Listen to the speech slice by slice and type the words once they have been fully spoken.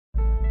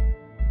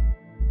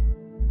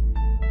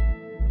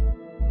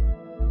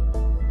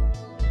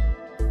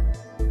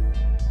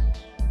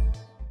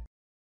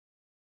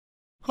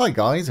Hi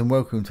guys, and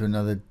welcome to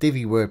another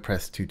Divi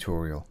WordPress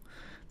tutorial.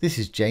 This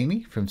is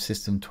Jamie from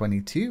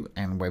System22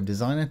 and Web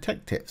Designer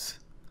Tech Tips.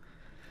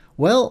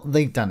 Well,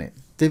 they've done it.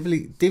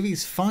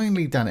 Divi's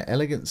finally done it.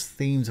 Elegance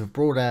Themes have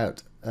brought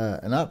out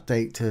an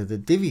update to the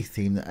Divi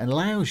theme that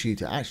allows you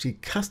to actually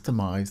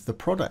customize the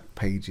product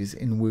pages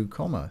in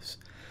WooCommerce.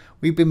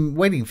 We've been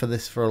waiting for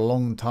this for a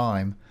long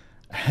time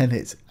and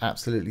it's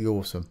absolutely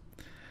awesome.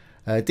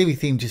 Divi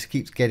theme just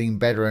keeps getting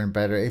better and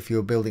better. If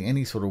you're building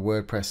any sort of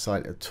WordPress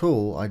site at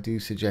all, I do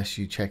suggest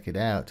you check it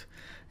out.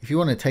 If you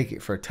want to take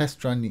it for a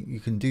test run, you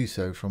can do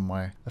so from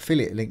my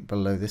affiliate link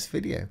below this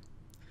video.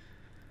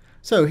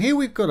 So here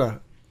we've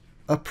got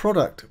a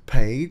product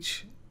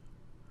page,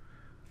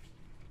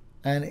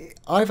 and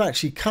I've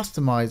actually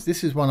customized.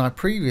 This is one I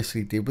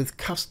previously did with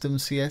Custom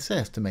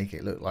CSS to make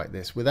it look like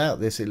this. Without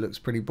this, it looks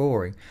pretty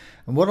boring.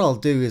 And what I'll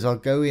do is I'll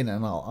go in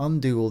and I'll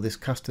undo all this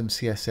custom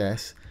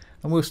CSS,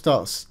 and we'll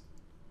start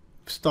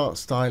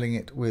styling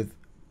it with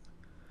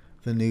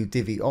the new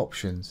Divi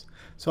options.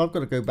 So I've got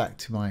to go back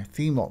to my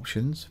theme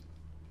options,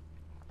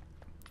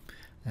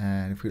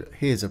 and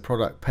here's a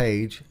product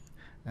page,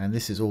 and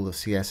this is all the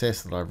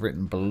CSS that I've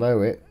written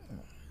below it.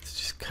 Let's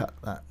just cut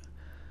that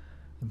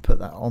and put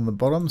that on the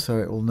bottom so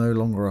it will no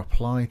longer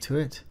apply to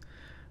it.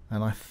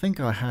 And I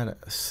think I had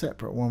a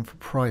separate one for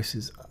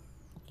prices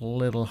a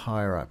little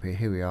higher up here.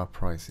 Here we are,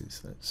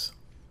 prices. Let's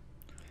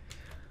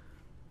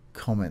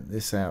comment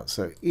this out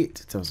so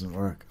it doesn't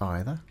work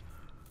either.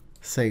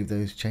 Save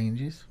those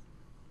changes.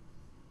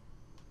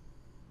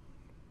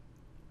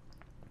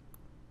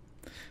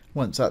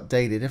 Once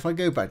updated, if I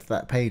go back to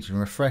that page and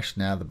refresh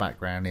now, the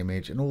background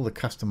image and all the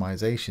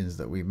customizations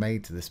that we've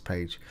made to this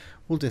page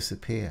will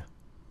disappear.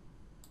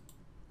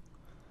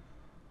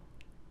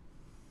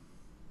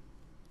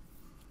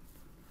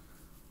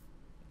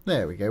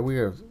 There we go. We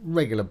have a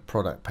regular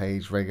product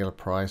page, regular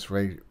price,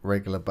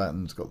 regular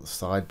buttons, got the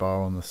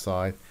sidebar on the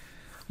side.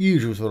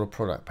 Usual sort of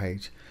product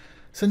page.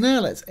 So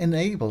now let's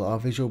enable our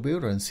visual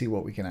builder and see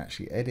what we can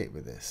actually edit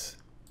with this.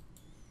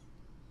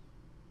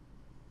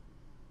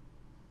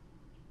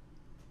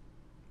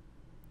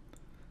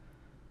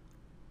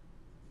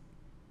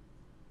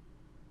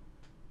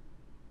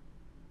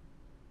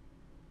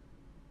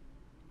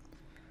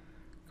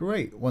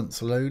 Great.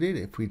 Once loaded,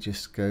 if we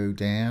just go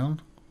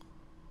down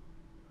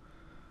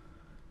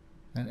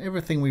and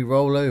everything we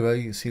roll over,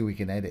 you see we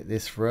can edit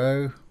this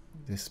row,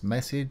 this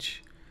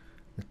message,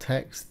 the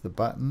text, the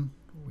button.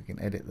 We can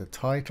edit the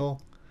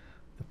title,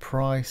 the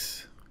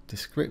price,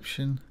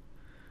 description,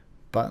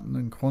 button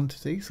and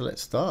quantity. So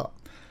let's start.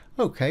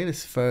 Okay,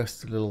 this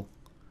first little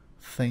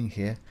thing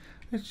here,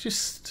 let's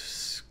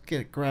just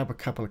grab a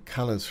couple of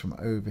colors from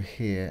over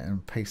here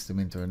and paste them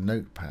into a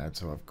notepad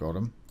so I've got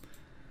them.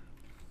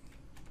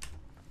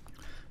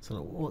 So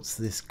what's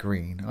this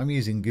green? I'm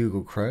using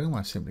Google Chrome.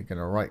 I'm simply going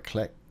to right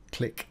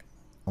click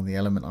on the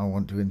element I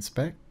want to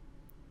inspect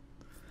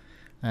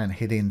and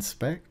hit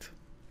inspect.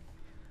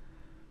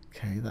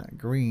 Okay, that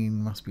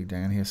green must be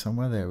down here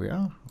somewhere. There we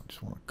are. I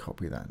just want to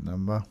copy that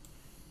number.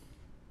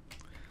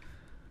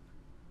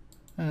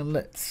 And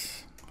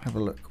let's have a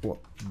look what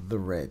the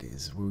red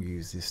is. We'll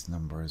use this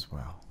number as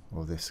well,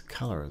 or this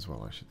color as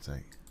well, I should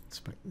say.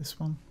 Inspect this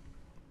one.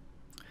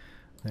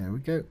 There we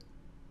go.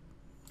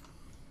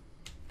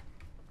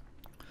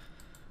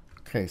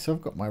 Okay, so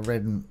I've got my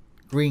red and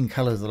green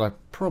colors that I'm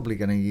probably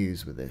going to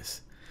use with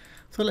this.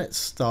 So let's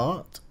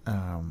start.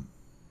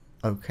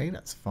 Okay,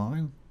 that's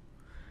fine.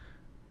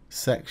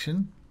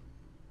 Section,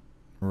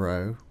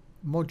 row,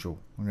 module.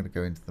 I'm going to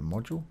go into the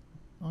module.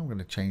 I'm going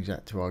to change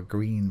that to our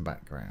green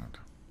background.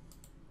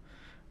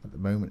 At the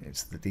moment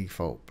it's the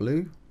default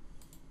blue.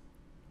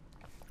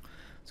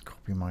 Let's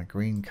copy my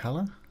green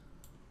color.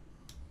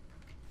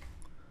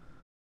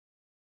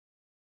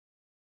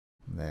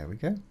 There we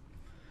go.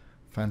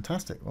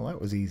 Fantastic. Well, that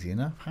was easy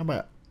enough. How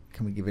about,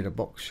 can we give it a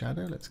box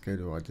shadow? Let's go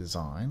to our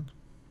design.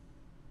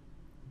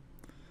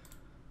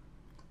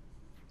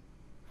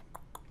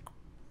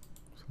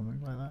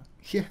 Something like that.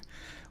 Yeah,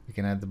 we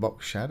can add the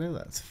box shadow.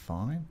 That's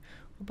fine.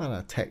 What about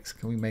our text?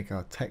 Can we make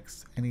our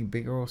text any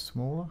bigger or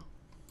smaller?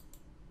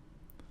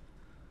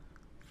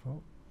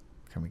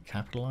 Can we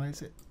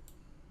capitalize it?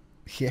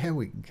 Yeah,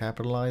 we can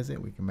capitalize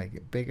it. We can make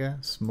it bigger,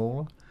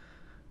 smaller,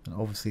 and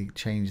obviously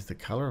change the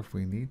color if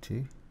we need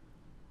to.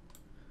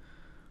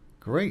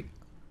 Great.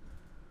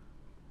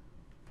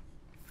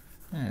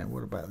 And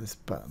what about this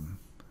button?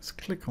 Let's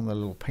click on the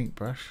little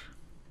paintbrush.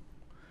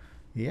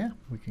 Yeah,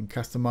 we can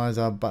customize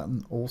our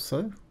button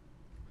also.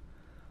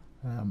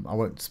 I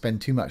won't spend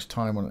too much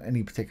time on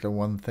any particular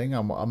one thing.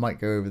 I might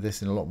go over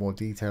this in a lot more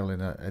detail in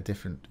a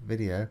different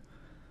video.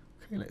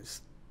 Okay,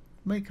 let's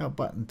make our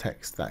button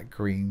text that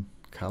green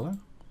color.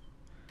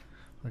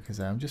 Like I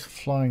say, I'm just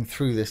flying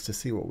through this to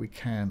see what we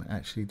can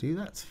actually do.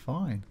 That's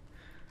fine.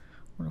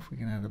 I wonder if we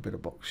can add a bit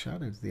of box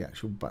shadow to the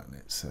actual button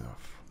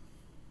itself.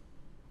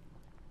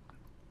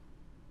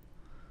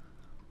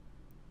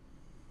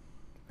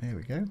 There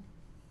we go.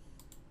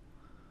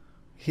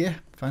 Yeah,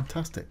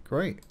 fantastic,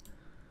 great.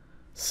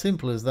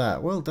 Simple as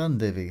that. Well done,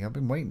 Divi. I've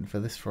been waiting for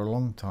this for a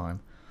long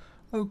time.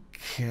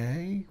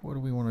 Okay, what do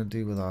we want to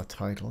do with our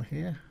title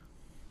here?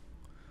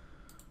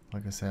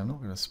 Like I say, I'm not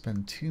going to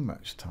spend too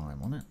much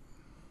time on it.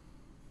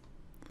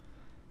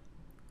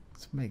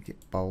 Let's make it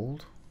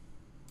bold.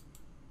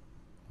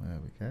 There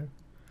we go.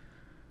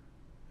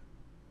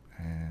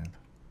 And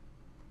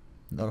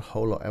not a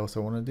whole lot else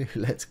I want to do.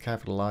 Let's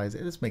capitalize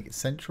it. Let's make it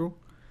central.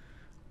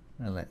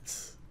 And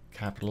let's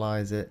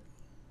capitalize it.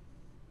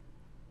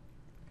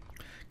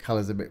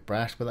 Color's a bit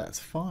brash, but that's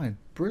fine.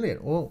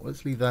 Brilliant. Well,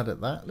 let's leave that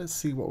at that. Let's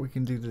see what we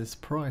can do to this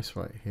price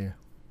right here.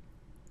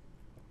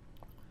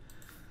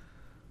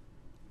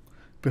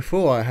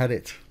 Before I had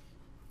it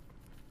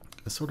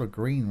a sort of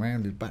green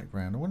rounded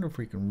background. I wonder if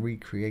we can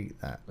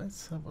recreate that.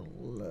 Let's have a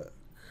look.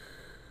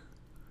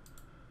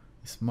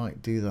 This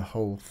might do the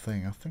whole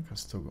thing. I think I've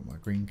still got my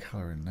green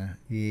color in there.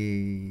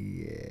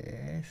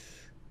 Yes.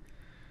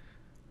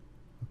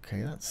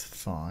 Okay, that's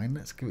fine.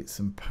 Let's give it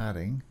some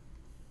padding.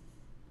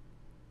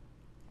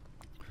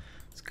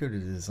 Let's go to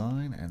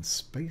design and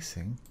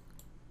spacing.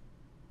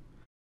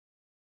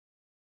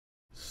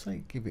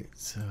 Say give it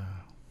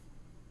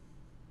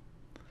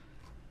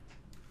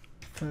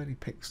 30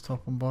 pixels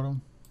top and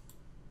bottom,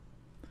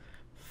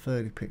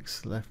 30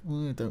 pixels left.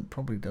 We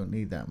probably don't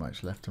need that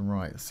much left and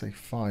right. Let's say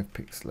 5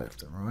 pixels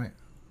left and right.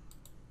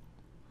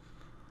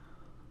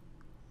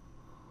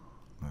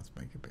 Let's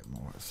make a bit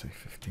more. Let's say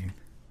 15.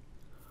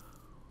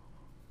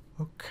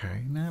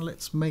 Okay, now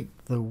let's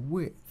make the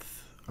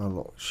width a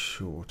lot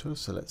shorter.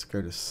 So let's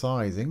go to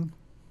sizing.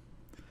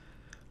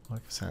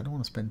 Like I said, I don't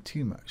want to spend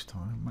too much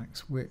time.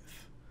 Max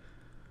width.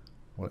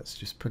 Well, let's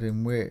just put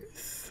in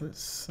width.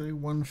 Let's say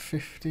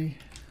 150.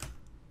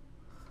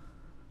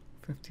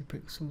 50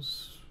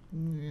 pixels.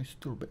 Yeah,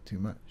 still a bit too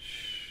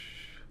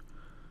much.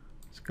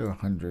 Let's go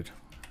 100.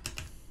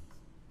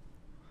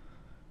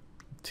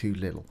 Too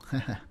little.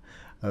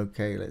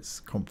 Okay, let's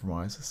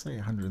compromise. Let's say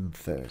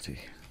 130.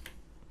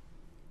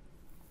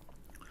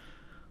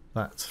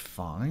 That's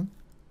fine.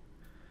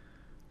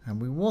 And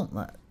we want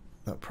that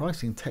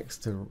pricing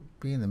text to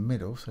be in the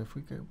middle. So if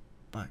we go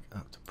back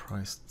up to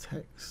price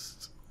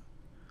text,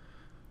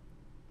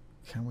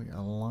 can we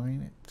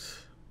align it?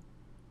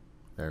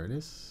 There it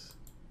is.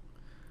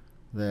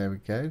 There we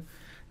go.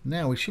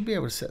 Now we should be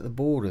able to set the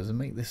borders and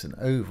make this an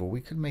oval.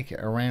 We could make it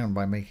around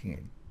by making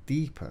it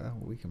deeper.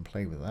 We can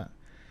play with that.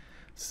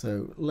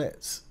 So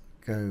let's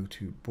go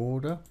to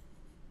border.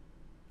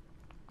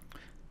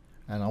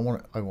 And I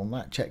want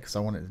that checked because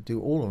I want it to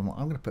do all of them.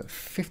 I'm going to put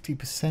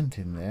 50%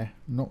 in there,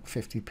 not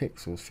 50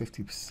 pixels,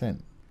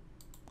 50%.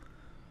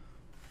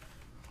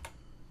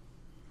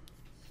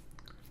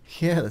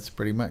 Yeah, that's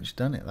pretty much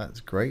done it. That's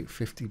great,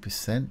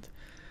 50%.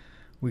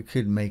 We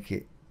could make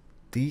it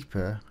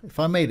deeper. If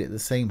I made it the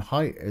same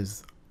height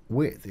as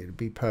width, it would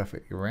be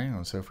perfectly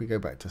round. So if we go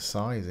back to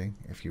sizing,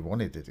 if you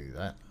wanted to do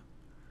that.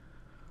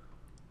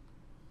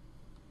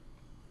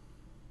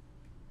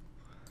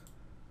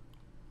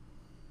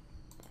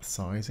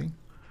 Sizing.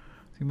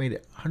 So you made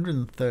it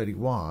 130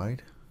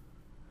 wide.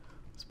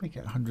 Let's make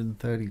it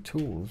 130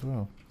 tall as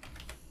well.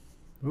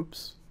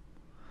 Oops.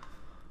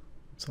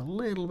 It's a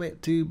little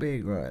bit too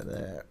big right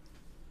there.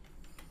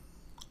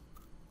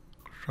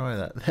 Try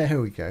that.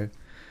 There we go.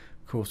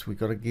 Of course, we've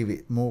got to give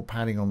it more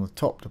padding on the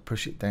top to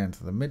push it down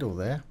to the middle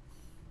there.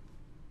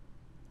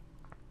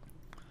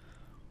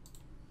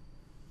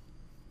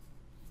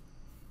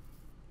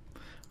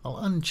 I'll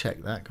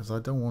uncheck that because I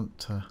don't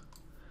want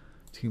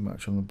too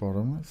much on the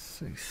bottom. Let's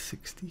say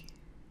 60.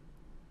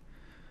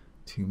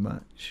 Too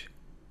much.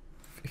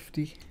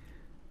 50.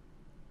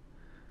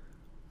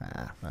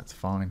 Ah, that's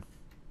fine.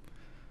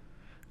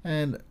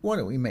 And why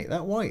don't we make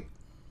that white?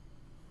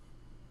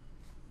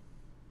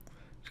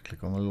 Just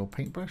click on the little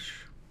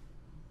paintbrush.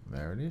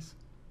 There it is.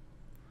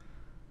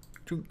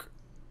 Junk.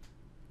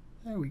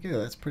 There we go.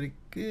 That's pretty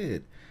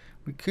good.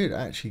 We could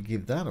actually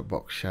give that a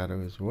box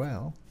shadow as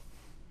well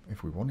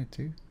if we wanted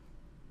to.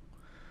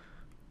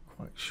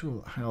 Quite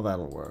sure how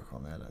that'll work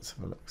on there. Let's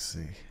have a look.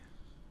 See.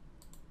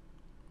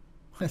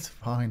 That's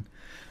fine.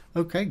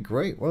 Okay,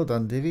 great. Well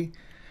done, Divi.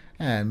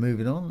 And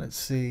moving on, let's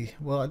see.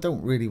 Well, I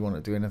don't really want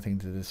to do anything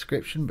to the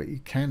description, but you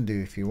can do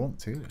if you want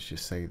to. Let's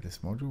just save this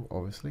module,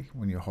 obviously.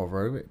 When you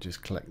hover over it,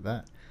 just click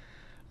that.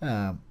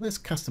 Let's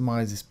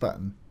customize this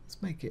button.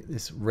 Let's make it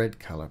this red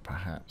color,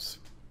 perhaps,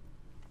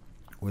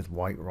 with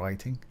white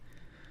writing.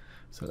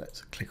 So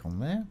let's click on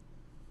there.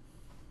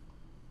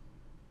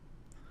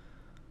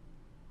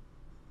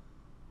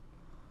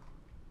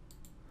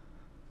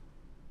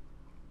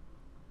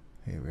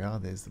 Here we are,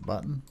 there's the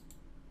button.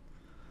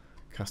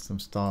 Custom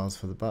styles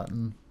for the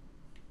button.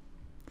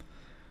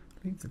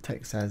 Leave the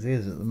text as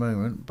is at the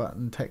moment.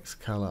 Button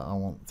text color I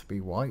want to be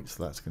white,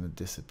 so that's going to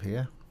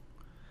disappear.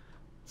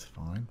 It's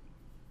fine.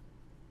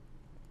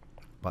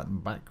 Button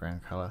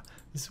background color.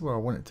 This is where I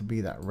want it to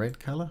be, that red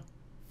color.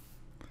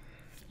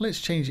 Let's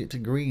change it to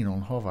green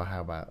on hover,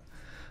 how about?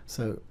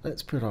 So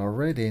let's put our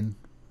red in,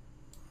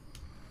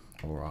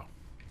 or our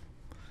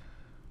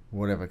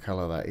whatever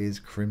color that is,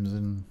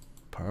 crimson,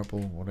 purple,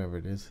 whatever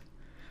it is.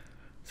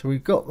 So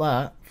we've got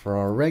that for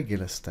our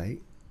regular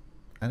state,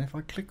 and if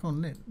I click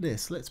on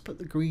this, let's put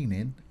the green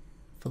in.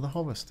 for the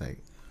hover state.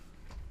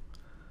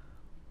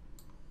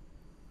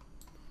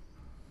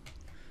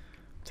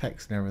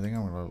 Text and everything,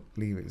 I'm going to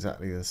leave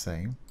exactly the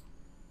same.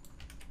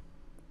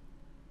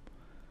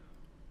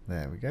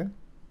 There we go.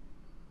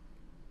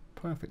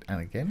 Perfect. And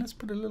again, let's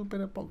put a little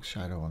bit of box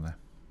shadow on there.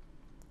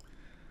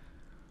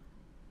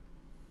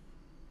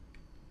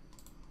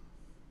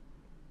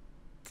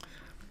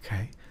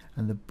 Okay,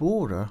 and the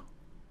border,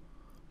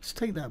 let's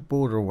take that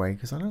border away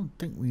because I don't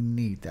think we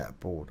need that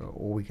border,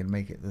 or we can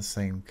make it the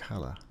same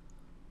color.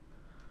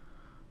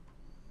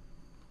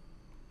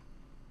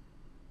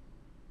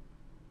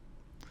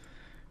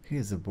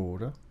 Here's the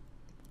border.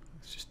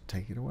 Let's just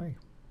take it away.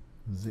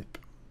 Zip.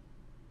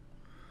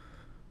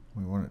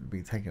 We want it to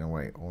be taken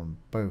away on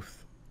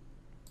both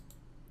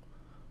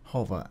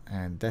hover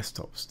and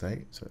desktop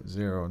state. So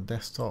 0 on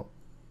desktop,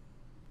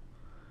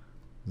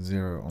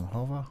 0 on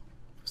hover.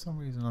 For some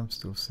reason I'm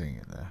still seeing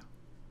it there.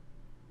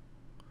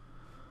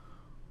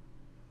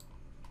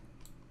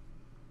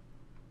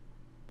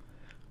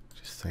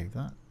 Just save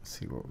that.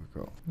 See what we've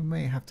got. We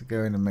may have to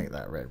go in and make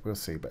that red. We'll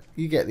see, but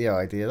you get the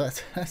idea.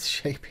 That's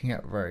shaping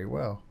up very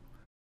well.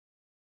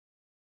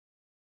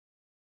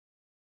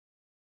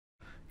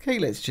 Okay,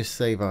 let's just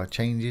save our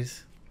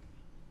changes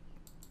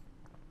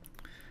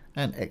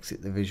and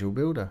exit the Visual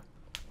Builder.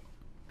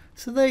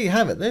 So there you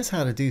have it. There's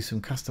how to do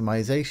some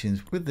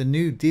customizations with the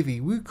new Divi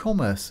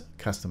WooCommerce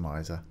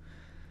customizer.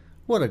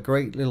 What a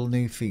great little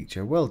new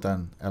feature. Well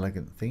done,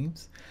 Elegant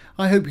Themes.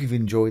 I hope you've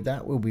enjoyed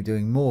that. We'll be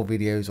doing more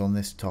videos on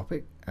this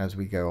topic as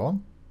we go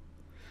on.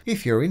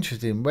 If you're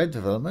interested in web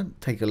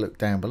development, take a look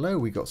down below.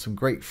 We've got some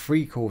great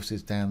free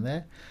courses down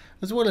there,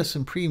 as well as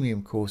some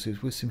premium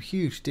courses with some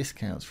huge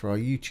discounts for our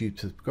YouTube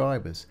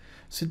subscribers.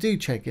 So do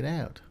check it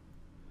out.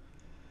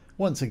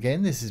 Once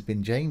again, this has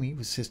been Jamie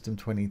with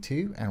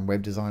System22 and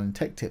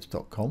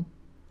webdesignandtechtips.com.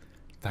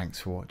 Thanks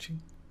for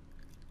watching.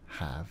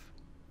 Have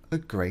a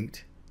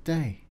great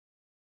day.